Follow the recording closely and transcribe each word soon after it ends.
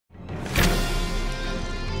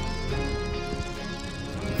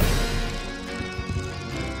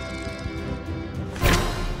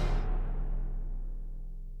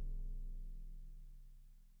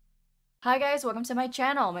Hi guys, welcome to my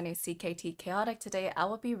channel. My name is CKT Chaotic. Today I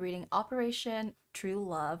will be reading Operation True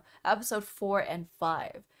Love, episode 4 and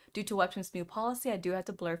 5. Due to Webtoon's new policy, I do have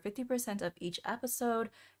to blur 50% of each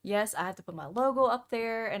episode. Yes, I have to put my logo up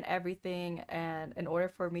there and everything, and in order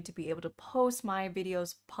for me to be able to post my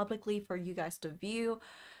videos publicly for you guys to view.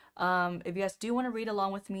 If you guys do want to read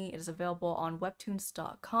along with me, it is available on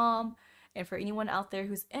webtoons.com. And for anyone out there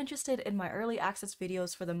who's interested in my early access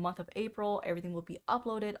videos for the month of April, everything will be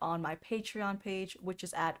uploaded on my Patreon page, which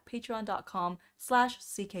is at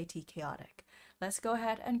patreon.com/cktchaotic. Let's go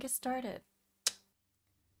ahead and get started.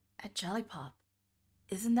 At Jellypop,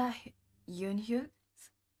 isn't that Eunhyeok?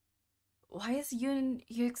 Why is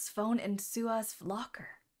Eunhyeok's phone in Sua's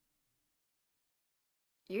locker?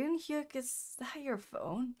 Eunhyeok, is that your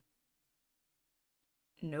phone?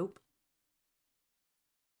 Nope.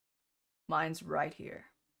 Mine's right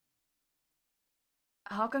here.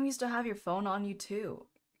 How come you still have your phone on you too?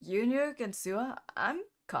 Eunhyeok and Sua, I'm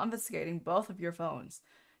confiscating both of your phones.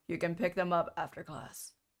 You can pick them up after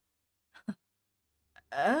class.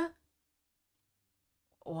 Eh?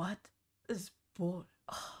 What is bull?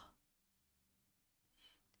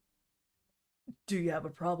 Do you have a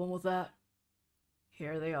problem with that?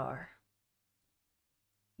 Here they are.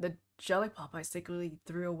 The Jellypop I secretly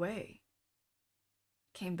threw away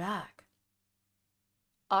came back.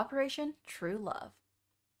 Operation True Love,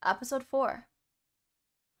 episode 4.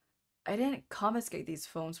 I didn't confiscate these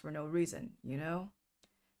phones for no reason, you know?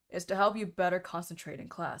 It's to help you better concentrate in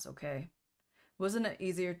class, okay? Wasn't it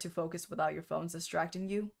easier to focus without your phones distracting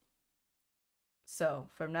you? So,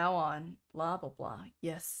 from now on, blah blah blah.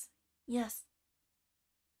 Yes. Yes.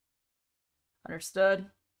 Understood?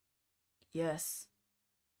 Yes.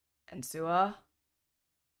 And Sua?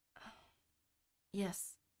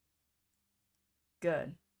 Yes.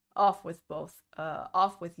 Good. Off with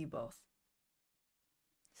you both.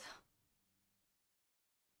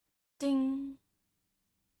 Ding.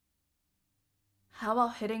 How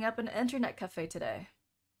about hitting up an internet cafe today?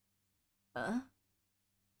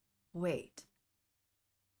 Wait.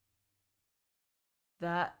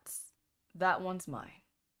 That one's mine.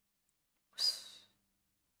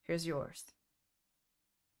 Here's yours.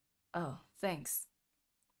 Oh, thanks.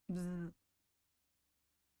 Bzz.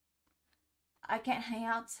 I can't hang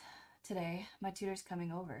out today. My tutor's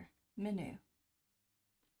coming over. Minu.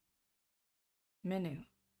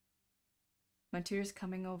 My tutor's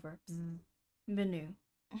coming over. Bzz. Minu.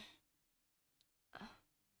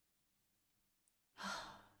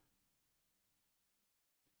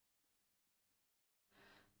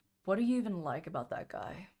 What do you even like about that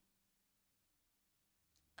guy?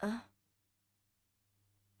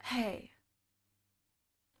 Hey.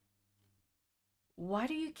 Why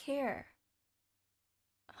do you care?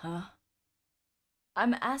 Huh?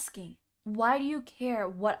 I'm asking, why do you care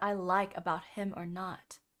what I like about him or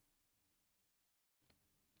not?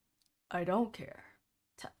 I don't care.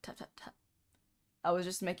 Tap, tap, tap, tap. I was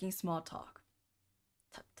just making small talk.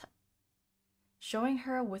 Tap, tap. Showing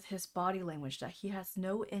her with his body language that he has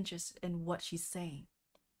no interest in what she's saying.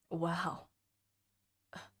 Wow.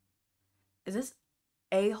 Is this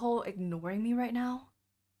a-hole ignoring me right now?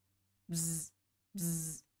 Bzz,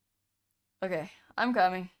 bzz. Okay, I'm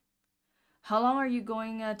coming. How long are you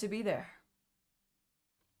going to be there?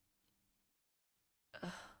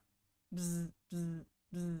 Bzz, bzz,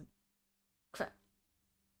 bzz. Clap.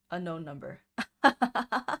 Unknown number.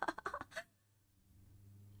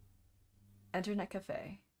 Internet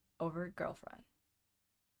cafe. Over girlfriend.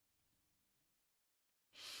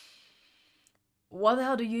 What the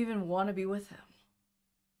hell do you even want to be with him?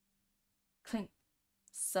 Clink.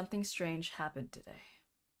 Something strange happened today.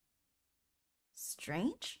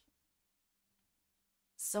 Strange?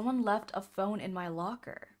 Someone left a phone in my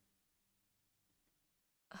locker.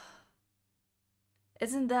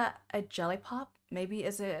 Isn't that a Jellypop? Maybe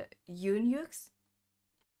is it Eunhyeok's?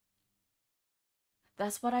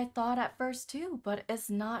 That's what I thought at first too, but it's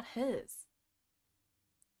not his.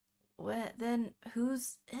 What then?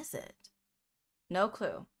 Whose is it? No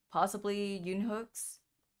clue. Possibly Eunhyeok's.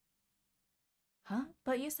 Huh?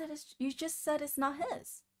 But you just said it's not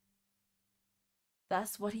his.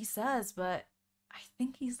 That's what he says, but I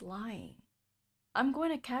think he's lying. I'm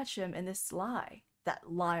going to catch him in this lie. That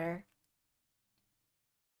liar.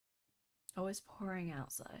 Oh, it's pouring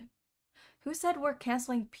outside. Who said we're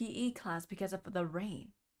canceling PE class because of the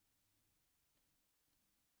rain?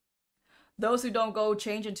 Those who don't go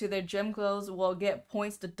change into their gym clothes will get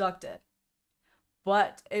points deducted.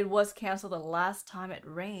 But it was canceled the last time it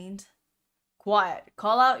rained. Quiet.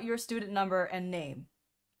 Call out your student number and name.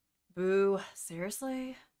 Boo.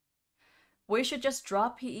 Seriously? We should just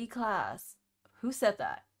drop PE class. Who said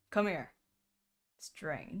that? Come here.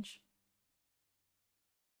 Strange.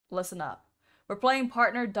 Listen up. We're playing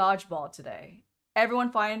partner dodgeball today.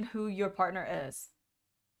 Everyone find who your partner is.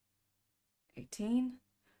 18?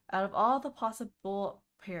 Out of all the possible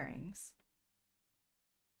pairings,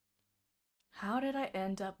 how did I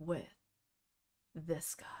end up with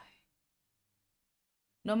this guy?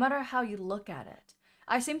 No matter how you look at it,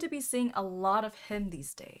 I seem to be seeing a lot of him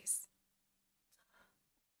these days.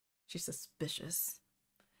 She's suspicious.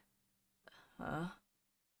 Huh?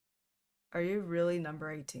 Are you really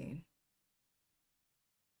number 18?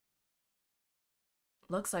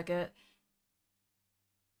 Looks like it.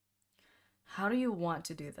 How do you want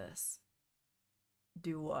to do this?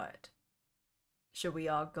 Do what? Should we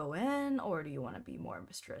all go in, or do you want to be more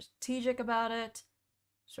strategic about it?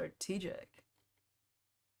 Strategic?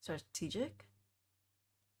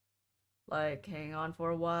 Like hang on for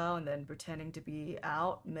a while and then pretending to be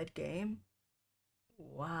out mid-game?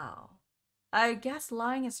 Wow. I guess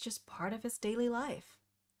lying is just part of his daily life.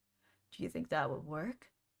 Do you think that would work?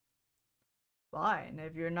 Fine,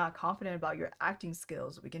 if you're not confident about your acting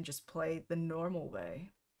skills, we can just play the normal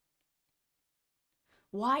way.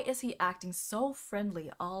 Why is he acting so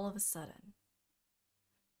friendly all of a sudden?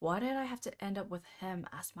 Why did I have to end up with him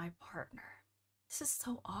as my partner? This is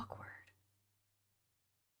so awkward.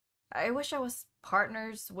 I wish I was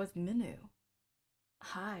partners with Minu.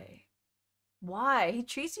 Hi. Why? He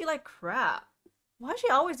treats you like crap. Why does she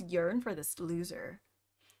always yearn for this loser?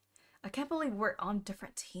 I can't believe we're on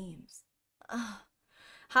different teams. Ugh.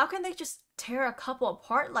 How can they just tear a couple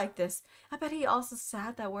apart like this? I bet he also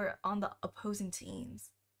sad that we're on the opposing teams.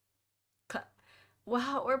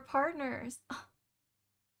 Wow, we're partners.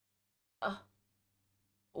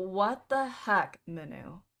 What the heck,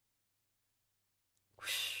 Minu?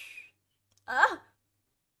 Ah!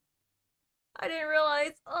 I didn't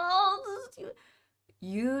realize. Oh,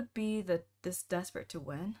 you'd be this desperate to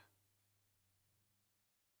win?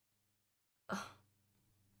 Ugh.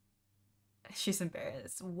 She's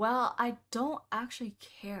embarrassed. Well, I don't actually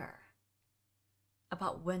care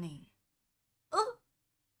about winning. Ugh.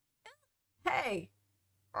 Hey,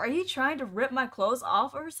 are you trying to rip my clothes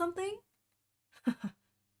off or something?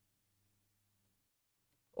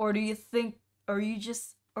 Or do you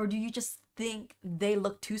just think they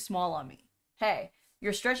look too small on me? Hey,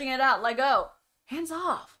 you're stretching it out. Let go. Hands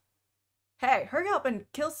off. Hey, hurry up and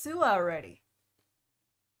kill Sua already.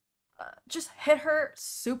 Just hit her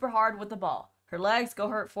super hard with the ball. Her legs, go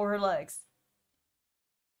hurt for her legs.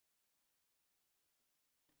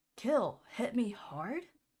 Kill. Hit me hard?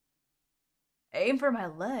 Aim for my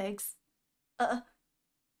legs? Am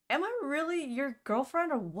I really your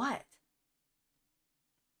girlfriend or what?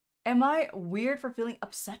 Am I weird for feeling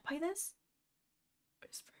upset by this?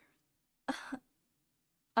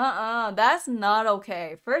 That's not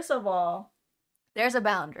okay. First of all, there's a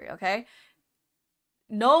boundary, okay?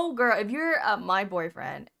 No girl, if you're my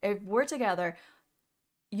boyfriend, if we're together,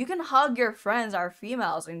 you can hug your friends, our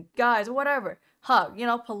females and guys, whatever. Hug, you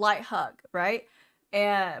know, polite hug, right?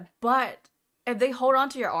 But if they hold on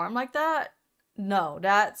to your arm like that, no,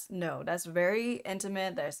 that's very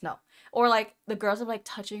intimate. There's no. Or like the girls are like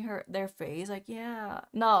touching their face, like, yeah.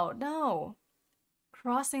 No.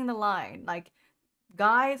 Crossing the line. Like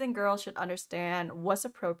guys and girls should understand what's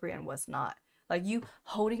appropriate and what's not. Like you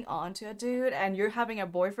holding on to a dude and you're having a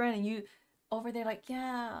boyfriend and you over there like,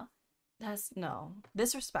 yeah, that's no.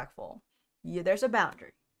 Disrespectful. Yeah, there's a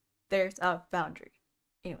boundary. There's a boundary.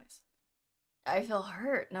 Anyways. I feel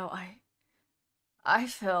hurt. No, I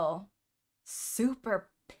feel super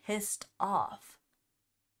pissed off.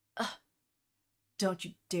 Ugh. Don't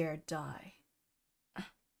you dare die.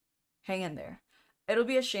 Hang in there. It'll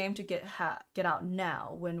be a shame to get out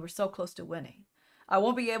now when we're so close to winning. I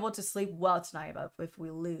won't be able to sleep well tonight if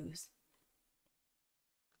we lose.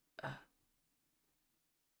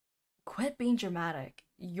 Quit being dramatic.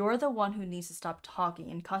 You're the one who needs to stop talking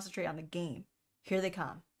and concentrate on the game. Here they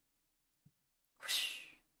come.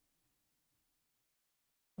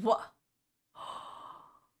 What?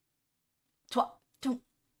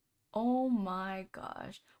 Oh my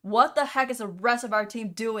gosh. What the heck is the rest of our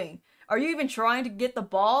team doing? Are you even trying to get the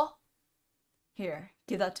ball? Here,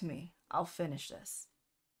 give that to me. I'll finish this.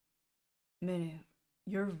 Minu,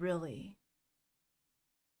 you're really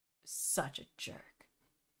such a jerk.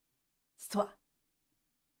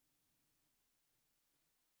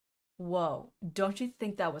 Whoa, don't you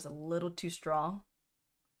think that was a little too strong?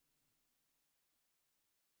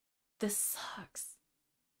 This sucks.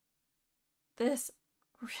 This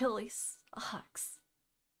really sucks.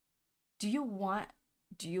 Do you want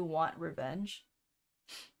revenge?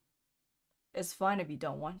 It's fine if you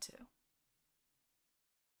don't want to.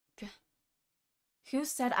 Who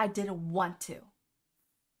said I didn't want to?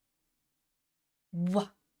 What?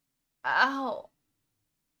 Ow.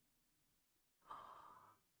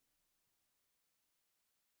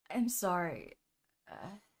 I'm sorry.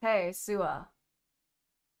 Hey, Sua.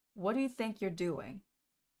 What do you think you're doing?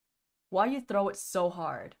 Why you throw it so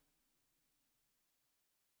hard?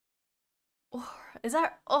 Oh, is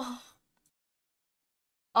that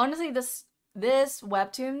honestly this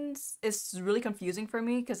webtoons is really confusing for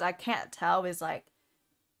me because I can't tell is like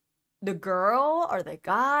the girl or the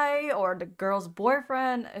guy or the girl's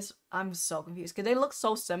boyfriend. Is I'm so confused because they look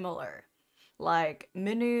so similar, like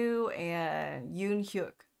Minu and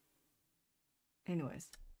Eunhyeok. Anyways,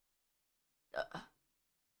 uh,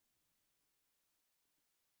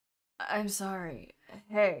 I'm sorry.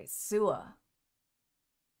 Hey, Sua,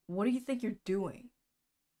 what do you think you're doing?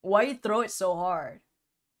 Why you throw it so hard?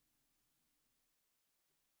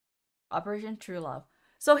 Operation True Love.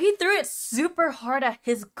 So he threw it super hard at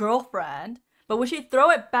his girlfriend, but when she throw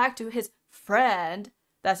it back to his friend,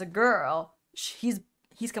 that's a girl, he's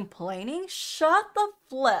complaining. Shut the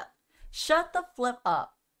flip. Shut the flip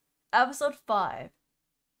up. Episode 5.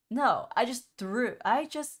 No,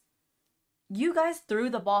 you guys threw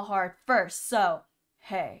the ball hard first. So,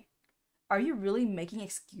 hey, are you really making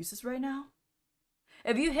excuses right now?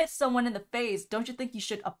 If you hit someone in the face, don't you think you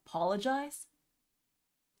should apologize?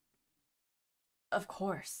 Of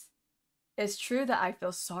course. It's true that I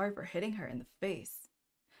feel sorry for hitting her in the face.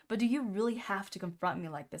 But do you really have to confront me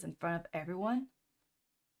like this in front of everyone?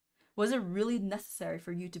 Was it really necessary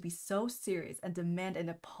for you to be so serious and demand an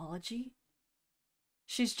apology?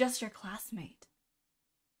 She's just your classmate.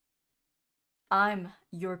 I'm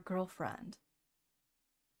your girlfriend.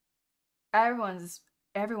 Everyone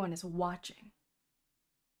is watching.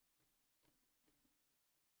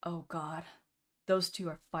 Oh God, those two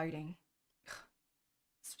are fighting.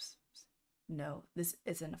 No, this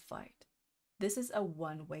isn't a fight. This is a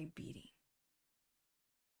one-way beating.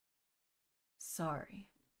 Sorry.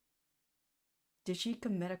 Did she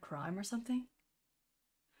commit a crime or something?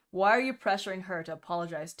 Why are you pressuring her to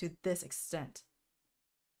apologize to this extent?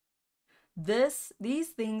 These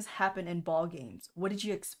things happen in ball games. What did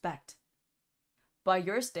you expect? By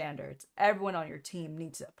your standards, everyone on your team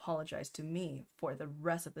needs to apologize to me for the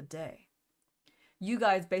rest of the day. You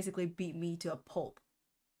guys basically beat me to a pulp.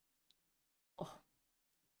 Oh,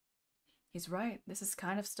 he's right. This is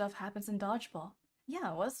kind of stuff happens in dodgeball.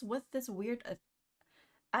 Yeah, what's with this weird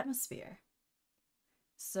atmosphere?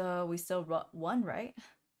 So we still won, right?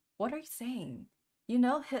 What are you saying?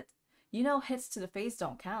 Hits to the face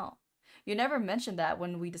don't count. You never mentioned that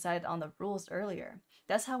when we decided on the rules earlier.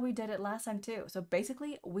 That's how we did it last time too. So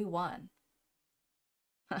basically, we won.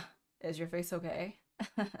 Is your face okay?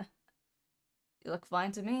 You look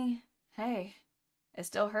fine to me. Hey, it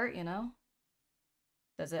still hurt, you know?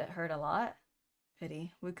 Does it hurt a lot?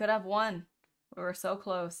 Pity. We could have won. We were so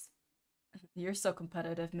close. You're so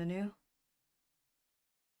competitive, Minu.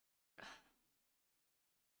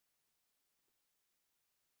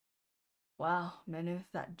 Wow, Minu,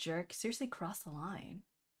 that jerk seriously crossed the line.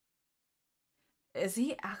 Is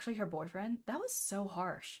he actually her boyfriend? That was so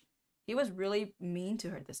harsh. He was really mean to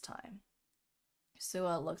her this time.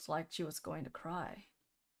 Sua looked like she was going to cry.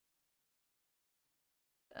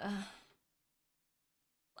 Uh,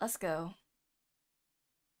 let's go.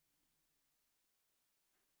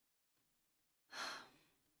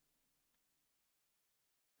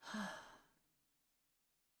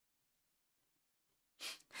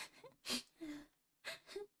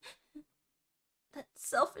 That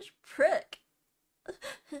selfish prick.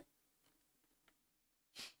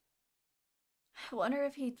 I wonder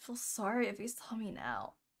if he'd feel sorry if he saw me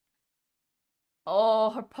now. Oh,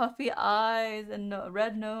 her puffy eyes and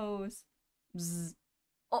red nose. Bzz.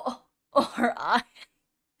 Oh, her eye.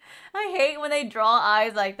 I hate when they draw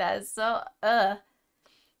eyes like that. It's so,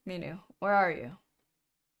 Minu, where are you?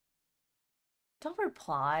 Don't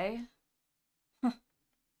reply.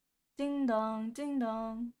 Ding dong, ding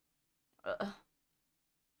dong. Uh,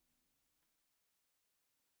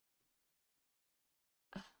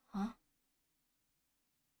 huh?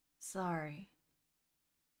 Sorry.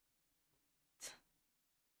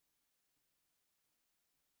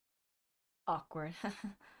 Awkward.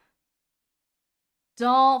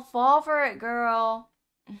 Don't fall for it, girl.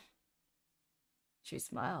 She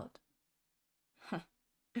smiled.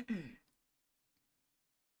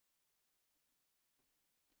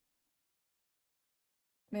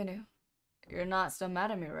 Minu, you're not still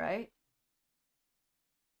mad at me, right?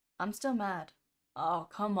 I'm still mad. Oh,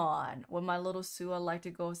 come on. Would my little Sua like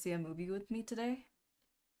to go see a movie with me today?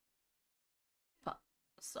 But,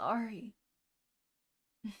 sorry.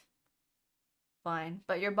 Fine,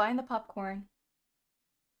 but you're buying the popcorn.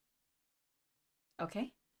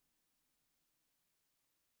 Okay?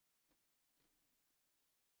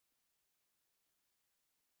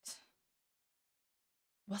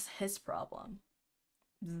 What's his problem?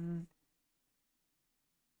 Mm.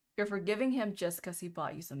 You're forgiving him just because he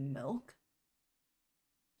bought you some milk?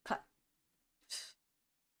 Cut.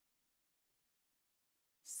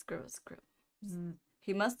 Screw. Mm.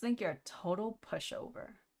 He must think you're a total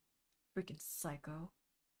pushover. Freaking psycho.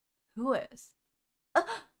 Who is?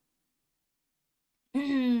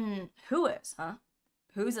 Who is, huh?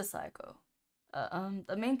 Who's a psycho?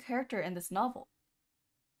 The main character in this novel.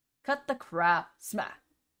 Cut the crap. Smack.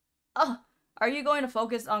 Oh, are you going to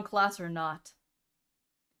focus on class or not?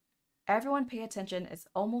 Everyone pay attention, it's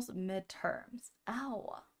almost midterms.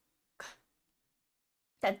 Ow.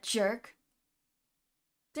 That jerk.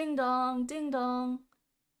 Ding dong, ding dong.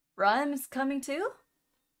 Ra-im's coming too?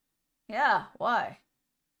 Yeah, why?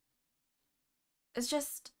 It's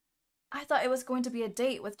just, I thought it was going to be a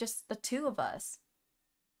date with just the two of us.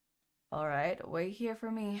 Alright, wait here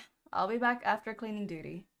for me. I'll be back after cleaning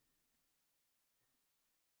duty.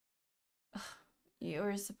 You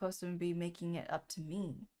were supposed to be making it up to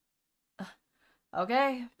me.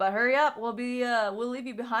 Okay, but hurry up. We'll leave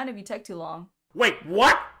you behind if you take too long. Wait,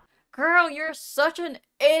 what? Girl, you're such an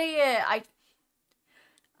idiot.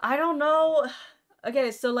 I don't know.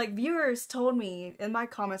 Okay, so like viewers told me in my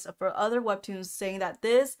comments for other webtoons saying that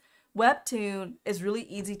this webtoon is really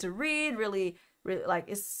easy to read, really like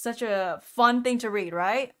it's such a fun thing to read,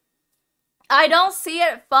 right? I don't see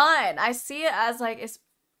it fun. I see it as like it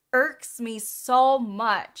irks me so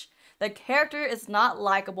much. The character is not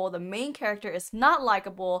likable. The main character is not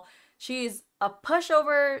likable. She's a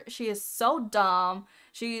pushover. She is so dumb.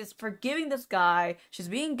 She's forgiving this guy. She's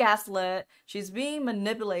being gaslit. She's being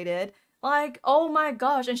manipulated. Like, oh my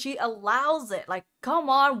gosh. And she allows it. Like, come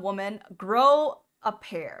on, woman. Grow a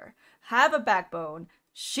pair. Have a backbone.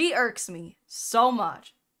 She irks me so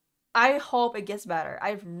much. I hope it gets better.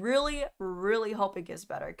 I really, really hope it gets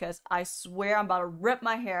better because I swear I'm about to rip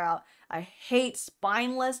my hair out. I hate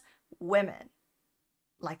spineless women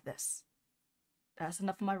like this. That's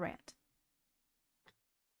enough of my rant.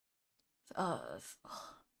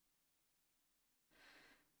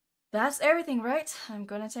 That's everything, right? I'm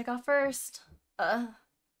gonna take off first.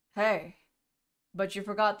 Hey, but you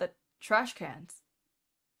forgot the trash cans.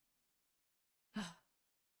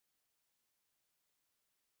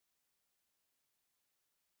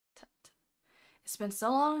 It's been so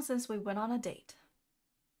long since we went on a date.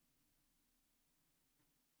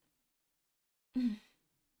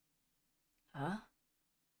 Huh?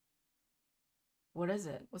 What is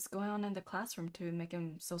it? What's going on in the classroom to make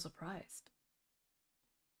him so surprised?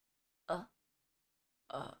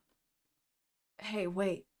 Hey,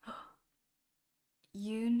 wait.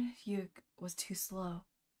 Eunhyeok was too slow.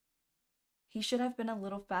 He should have been a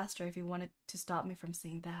little faster if he wanted to stop me from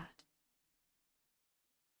seeing that.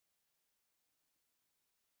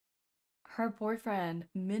 Her boyfriend,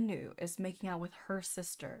 Minu, is making out with her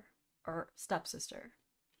sister, or stepsister.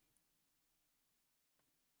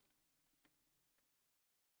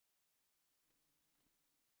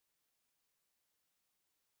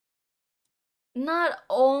 Not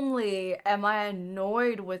only am I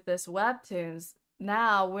annoyed with this webtoons,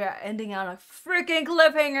 now we're ending on a freaking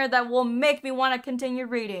cliffhanger that will make me want to continue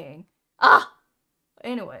reading.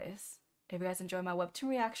 Anyways, if you guys enjoy my webtoon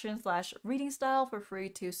reaction / reading style, feel free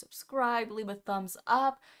to subscribe, leave a thumbs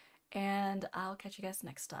up, and I'll catch you guys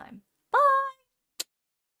next time.